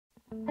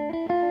Oh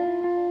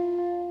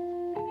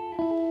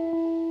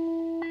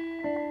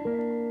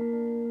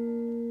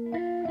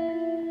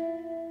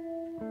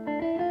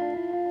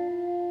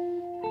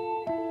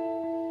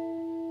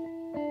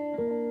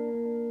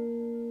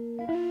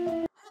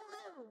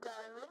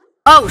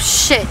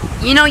shit,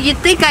 you know, you'd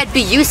think I'd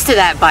be used to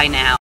that by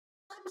now.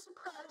 I'm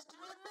surprised you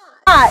are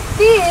not.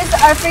 These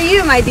are for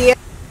you, my dear.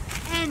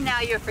 And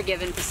now you're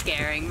forgiven for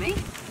scaring me.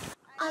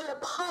 I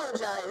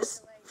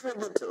apologize for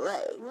the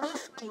delay.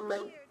 Nifty, my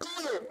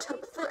dear,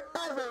 took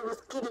forever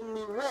with getting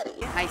me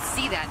ready. I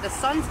see that. The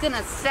sun's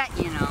gonna set,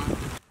 you know.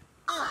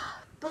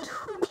 Ah, but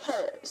who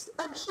cares?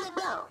 I'm here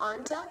now,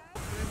 aren't I?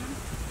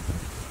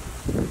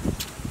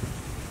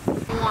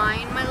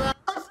 Wine, my love?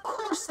 Of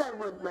course I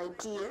would, my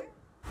dear.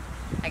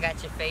 I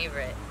got your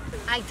favorite.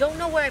 I don't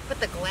know where I put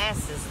the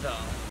glasses, though.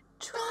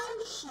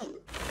 Try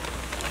here.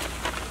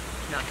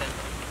 Nothing.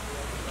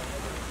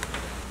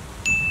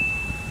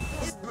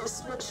 Is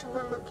this what you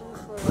were looking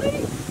for?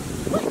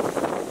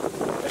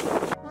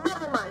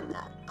 Never mind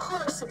that. Pour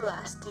us a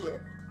glass,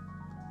 dear.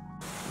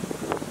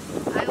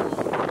 I will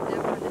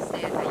never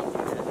understand how you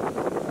do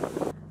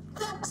that.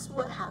 That's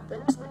what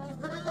happens when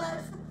you've been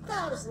alive for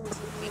thousands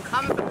of We years.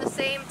 come from the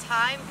same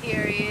time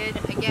period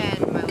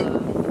again, my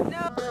love.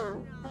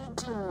 No, we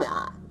do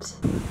not.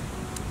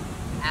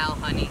 Ow,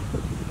 honey.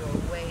 You're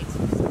way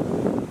too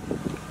slow.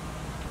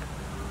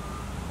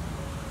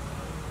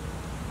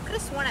 Could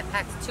have sworn I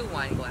packed 2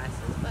 wine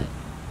glasses, but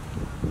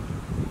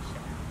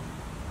sure.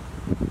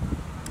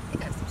 I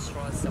think I have some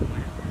straws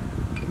somewhere.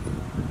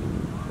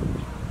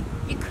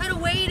 You could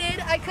have waited.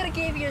 I could have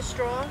gave you a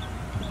straw.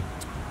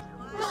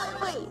 Why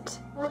wait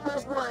when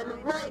there's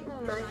one right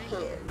in my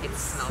hand? It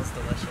smells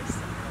delicious.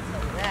 I'll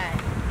tell you that.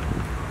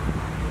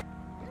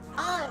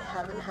 I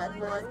haven't had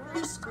one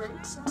this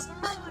great since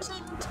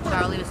 1920.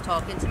 Charlie was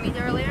talking to me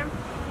earlier.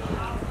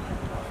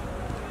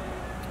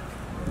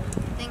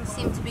 Things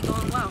seem to be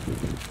going well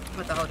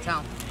with the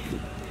hotel.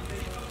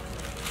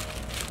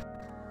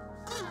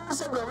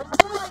 Things are going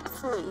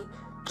delightfully.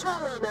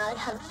 Charlie and I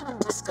have even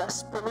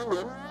discussed bringing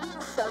in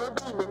new fellow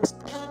demons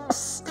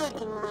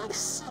painstakingly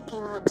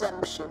seeking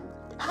redemption.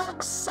 How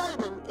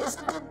exciting,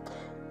 isn't it?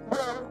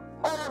 Well,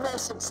 all of our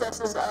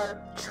successes are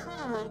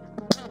truly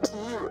due to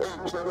you,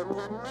 Angel, and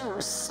your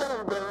new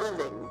sober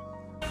living.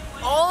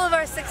 All of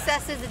our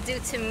successes are due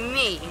to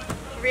me.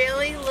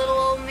 Really, little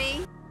old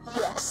me?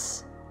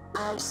 Yes,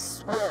 I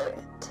swear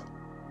it.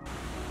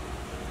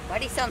 Why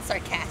do you sound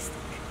sarcastic?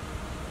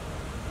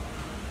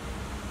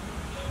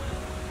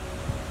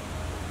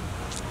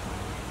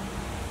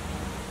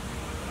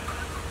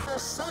 The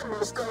sun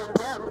was going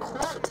down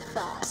quite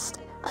fast.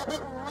 I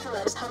didn't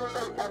realize how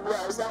late I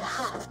was. I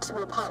have to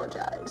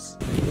apologize.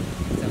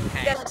 It's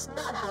okay. That's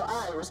not how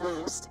I was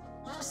raised.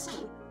 You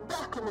see,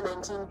 back in the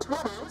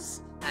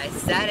 1920s... I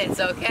said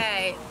it's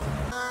okay.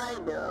 I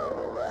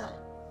know.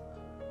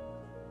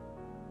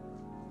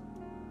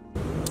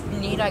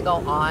 Need I go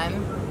on?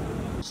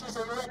 She's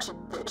a wretched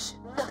bitch.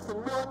 Nothing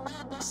more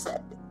need be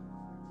said.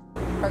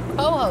 Her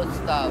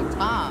co-host, though,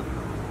 Tom.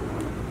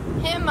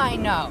 Him I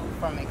know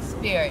from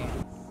experience.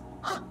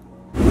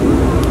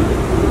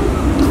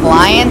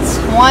 Clients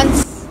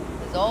once,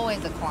 there's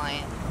always a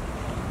client.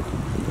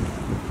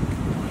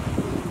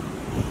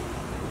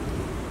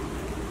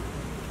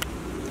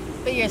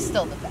 But you're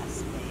still the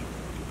best, babe.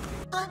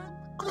 I'm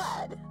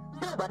glad.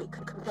 Nobody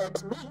could compare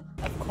to me.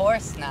 Of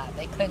course not.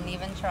 They couldn't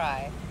even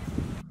try.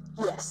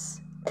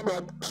 Yes, and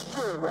I'd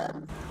kill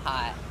them.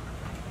 Hot.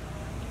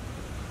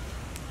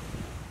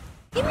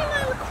 Give me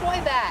my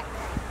LaCroix back.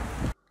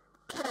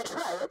 Can I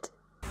try it?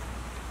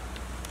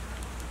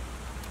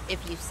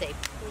 If you say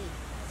please.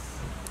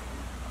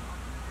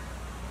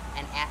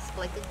 And ask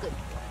like a good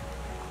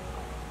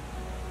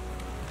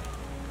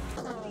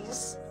boy.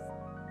 Please,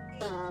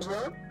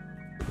 Angel.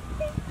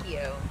 Thank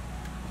you.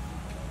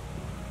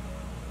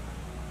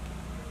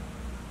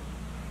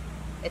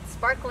 It's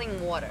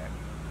sparkling water,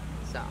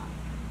 so.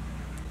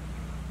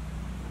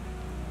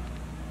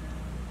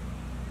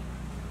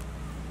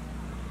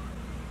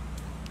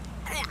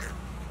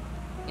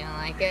 You don't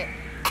like it?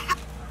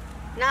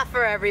 Not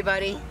for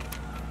everybody.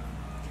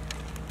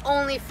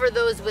 Only for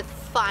those with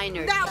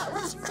finer taste. That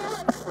was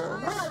dreadful.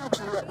 Why would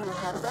you let me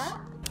have that?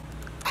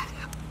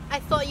 I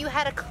thought you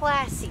had a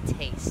classy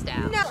taste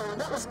out. No,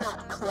 that was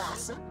not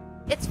classy.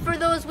 It's for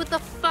those with a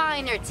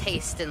finer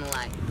taste in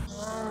life.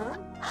 You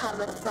have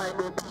a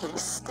finer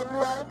taste in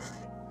life?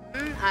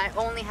 I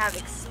only have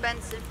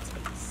expensive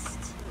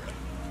taste.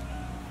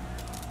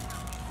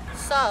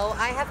 So,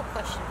 I have a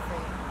question for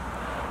you.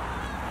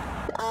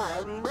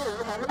 I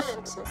may have an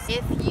answer.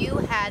 If you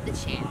had the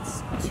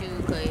chance to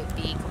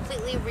be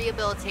completely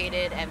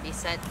rehabilitated and be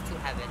sent to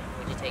heaven,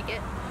 would you take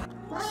it?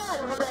 Why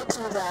would I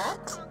do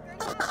that?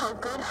 I've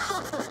conquered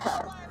half of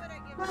hell.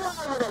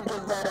 Why would I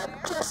give that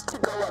up just to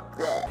go up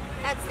there?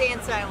 That's the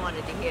answer I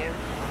wanted to hear.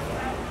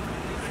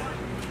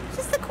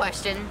 Just a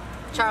question.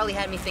 Charlie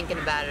had me thinking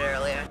about it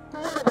earlier.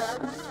 What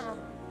about you?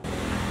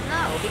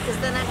 No, because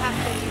then I'd have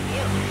to leave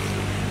you.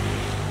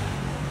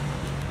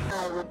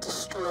 I would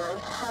destroy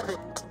heaven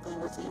to be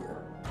with you.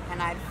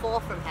 and I'd fall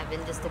from heaven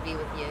just to be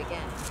with you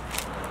again.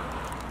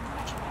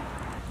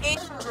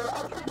 Angel,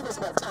 I think it is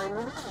about time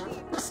we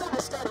leave. The sun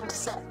is starting to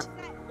set.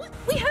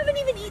 We haven't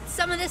even eaten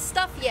some of this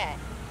stuff yet.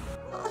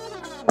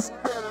 Who needs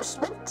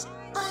nourishment?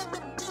 I'm a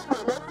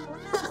demon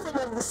and nothing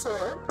of the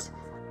sort.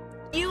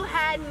 You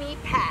had me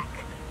pack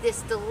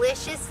this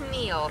delicious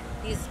meal,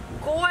 these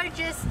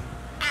gorgeous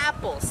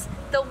apples,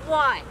 the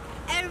wine,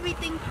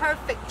 everything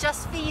perfect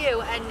just for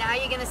you, and now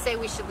you're gonna say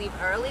we should leave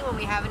early when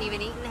we haven't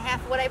even eaten half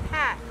what I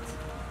packed.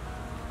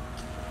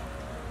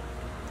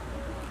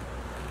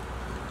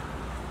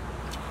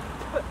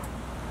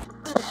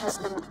 It has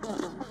been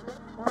eaten.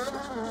 May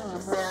we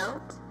leave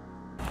now?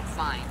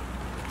 Fine.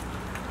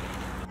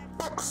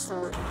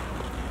 Excellent.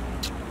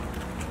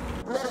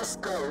 Let us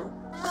go.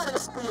 Let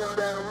us be on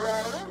our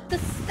way. The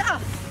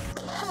stuff!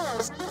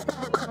 Yes, nothing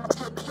will come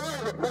take care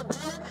of it, my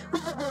dear. We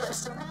have the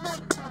rest of the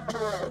night to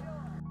enjoy.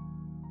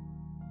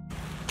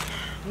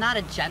 Not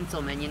a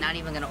gentleman, you're not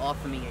even gonna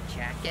offer me your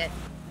jacket.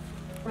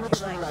 Would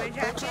you like my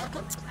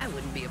jacket? I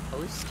wouldn't be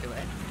opposed to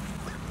it.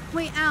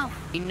 Wait, Al.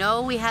 You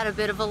know we had a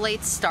bit of a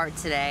late start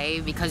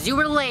today because you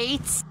were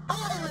late. I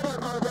already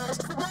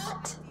apologized for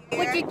that.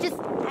 Would you just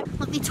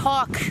let me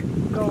talk,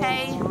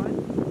 okay?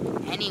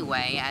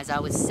 Anyway, as I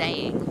was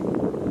saying,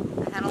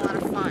 I had a lot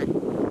of fun.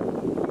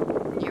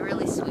 You're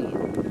really sweet,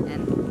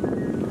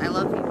 and I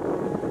love you.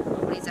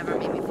 Nobody's ever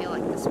made me feel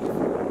like this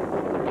before.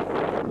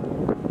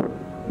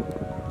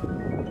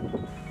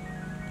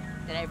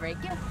 Did I break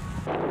you?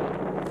 Just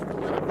a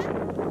little bit?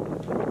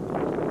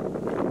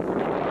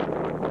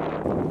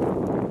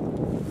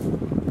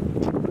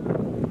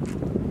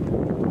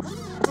 You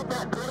did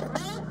not break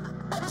me.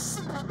 I was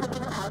simply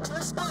thinking of how to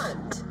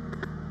respond.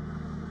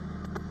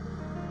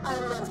 I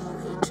love you,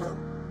 Angel.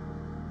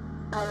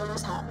 I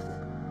always have.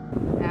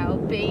 Oh,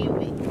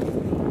 baby.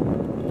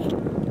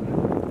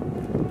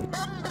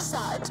 And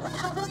besides, we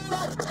have a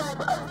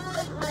lifetime of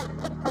late-night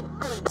picnic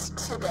dates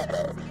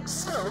together,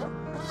 so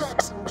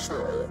let's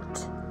enjoy it.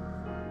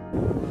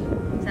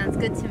 Sounds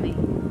good to me.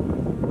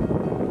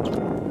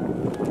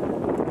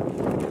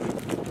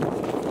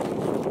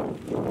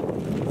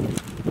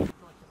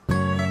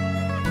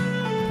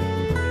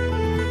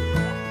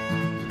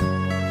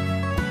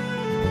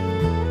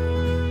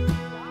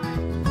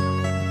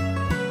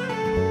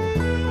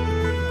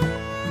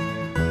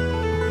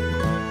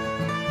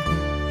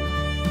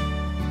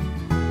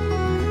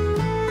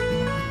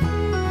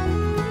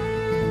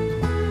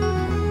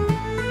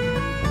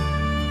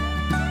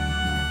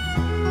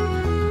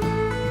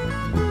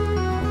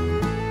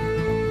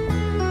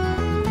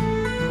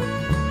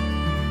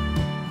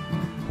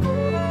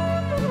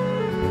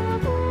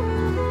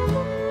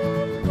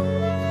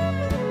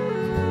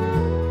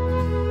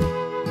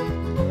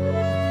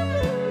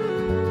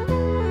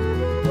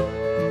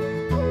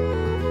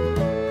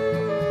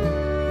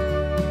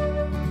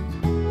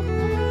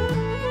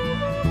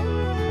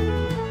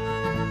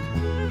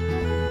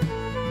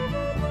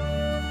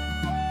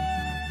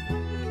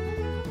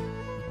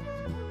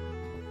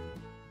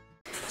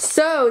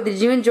 So, did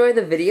you enjoy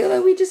the video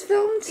that we just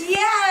filmed?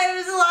 Yeah, it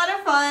was a lot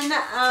of fun.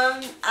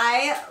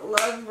 I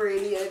love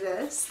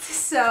Radiodust,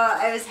 so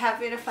I was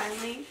happy to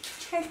finally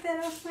check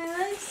that off my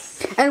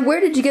list. And where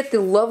did you get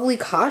the lovely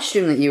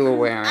costume that you were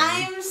wearing?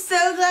 I'm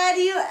so glad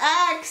you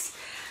asked.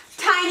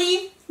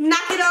 Tiny,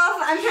 knock it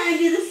off. I'm trying to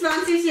do the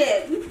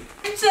sponsorship.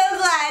 I'm so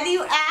glad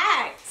you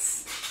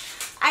asked.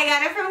 I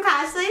got it from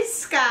Cosplay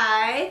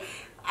Sky.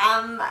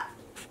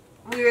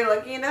 We were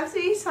lucky enough to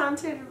be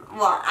sponsored.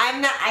 Well,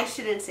 I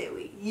shouldn't say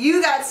we.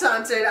 You got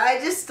sponsored. I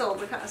just stole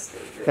the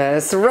costume.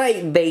 That's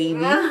right, baby.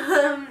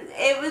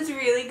 It was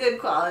really good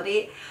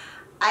quality.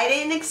 I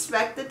didn't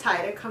expect the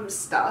tie to come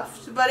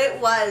stuffed, but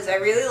it was. I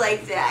really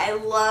liked it. I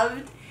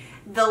loved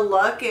the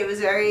look. It was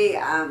very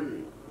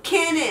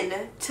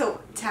canon to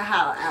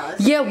how Alice.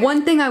 Yeah,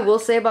 one thing I will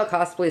say about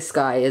Cosplay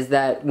Sky is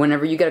that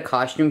whenever you get a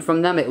costume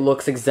from them, it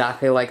looks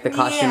exactly like the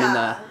costume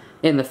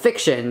in the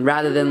fiction,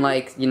 rather than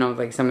like, you know,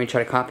 like somebody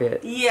try to copy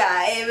it.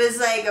 Yeah, it was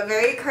like a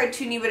very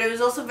cartoony, but it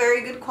was also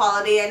very good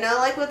quality. I know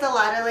like with a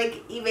lot of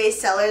like eBay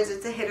sellers,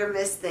 it's a hit or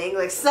miss thing.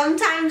 Like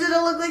sometimes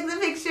it'll look like the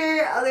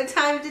picture, other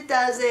times it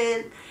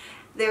doesn't.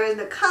 There was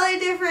no color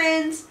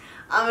difference.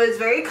 It was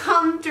very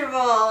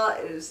comfortable.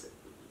 It was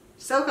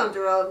so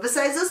comfortable.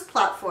 Besides those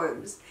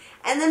platforms.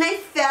 And then I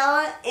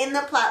fell in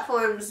the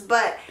platforms,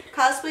 but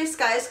Cosplay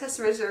Sky's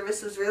customer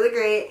service was really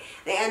great.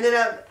 They ended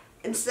up,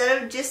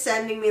 instead of just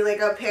sending me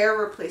like a pair of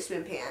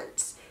replacement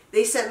pants,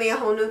 they sent me a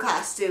whole new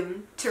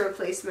costume to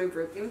replace my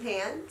broken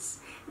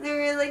pants. And they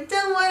were like,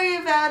 don't worry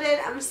about it.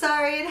 I'm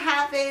sorry it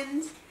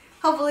happened.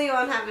 Hopefully it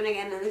won't happen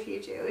again in the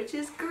future, which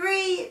is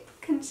great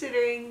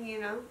considering,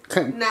 you know.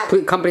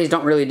 Companies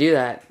don't really do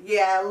that.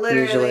 Yeah,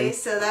 literally. Usually.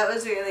 So that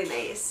was really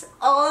nice.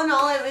 All in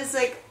all, it was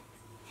like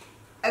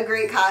a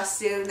great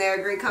costume. They're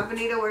a great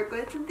company to work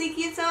with. And thank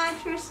you so much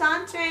for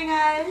sponsoring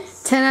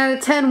us. 10 out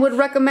of 10 would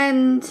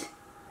recommend.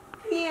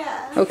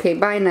 Yeah. Okay,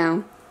 bye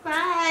now.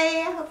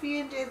 Bye. I hope you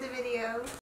enjoyed the video.